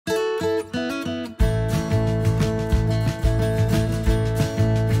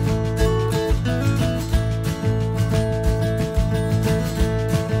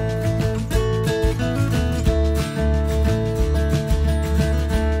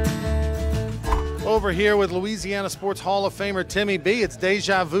over here with Louisiana Sports Hall of Famer Timmy B. It's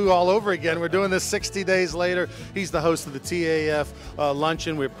deja vu all over again. We're doing this 60 days later. He's the host of the TAF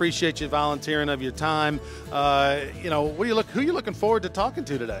Luncheon. We appreciate you volunteering of your time. You know, who are you looking forward to talking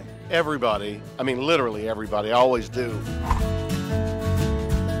to today? Everybody. I mean, literally everybody. I always do.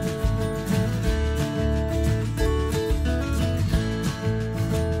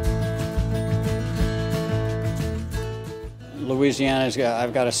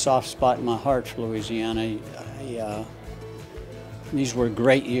 I've got a soft spot in my heart for Louisiana. These were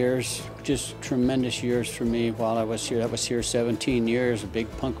great years, just tremendous years for me while I was here. I was here 17 years, a big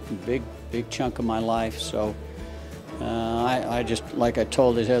chunk of my life. So I just, like I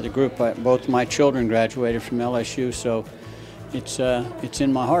told this other group, both my children graduated from LSU, so it's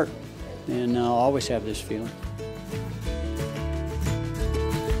in my heart, and I'll always have this feeling.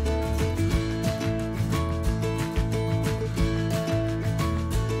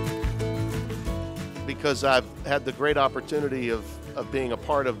 Because I've had the great opportunity of being a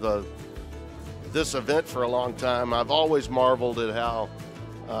part of this event for a long time. I've always marveled at how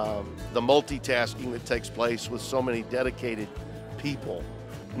the multitasking that takes place with so many dedicated people.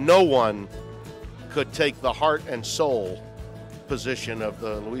 No one could take the heart and soul position of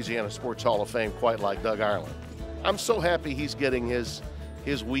the Louisiana Sports Hall of Fame quite like Doug Ireland. I'm so happy he's getting his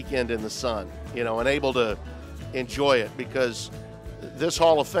weekend in the sun, you know, and able to enjoy it, because this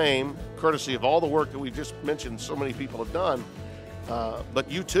Hall of Fame, courtesy of all the work that we've just mentioned so many people have done, but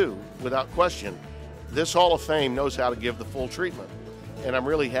you too, without question, this Hall of Fame knows how to give the full treatment. And I'm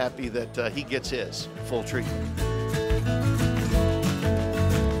really happy that he gets his full treatment.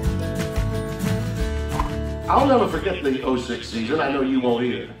 I'll never forget the 06 season. I know you won't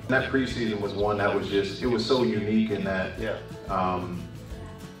either. That preseason was one that was just, it was so unique in that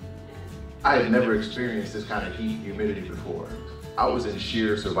I had never experienced this kind of heat and humidity before. I was in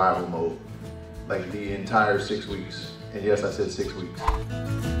sheer survival mode, like the entire 6 weeks. And yes, I said 6 weeks.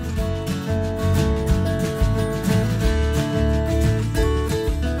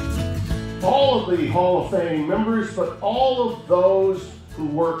 All of the Hall of Fame members, but all of those who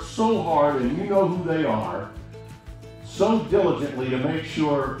work so hard, and you know who they are, so diligently to make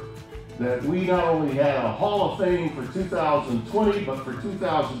sure that we not only had a Hall of Fame for 2020, but for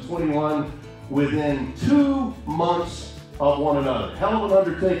 2021 within 2 months of one another. Hell of an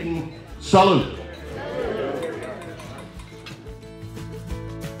undertaking. Salute.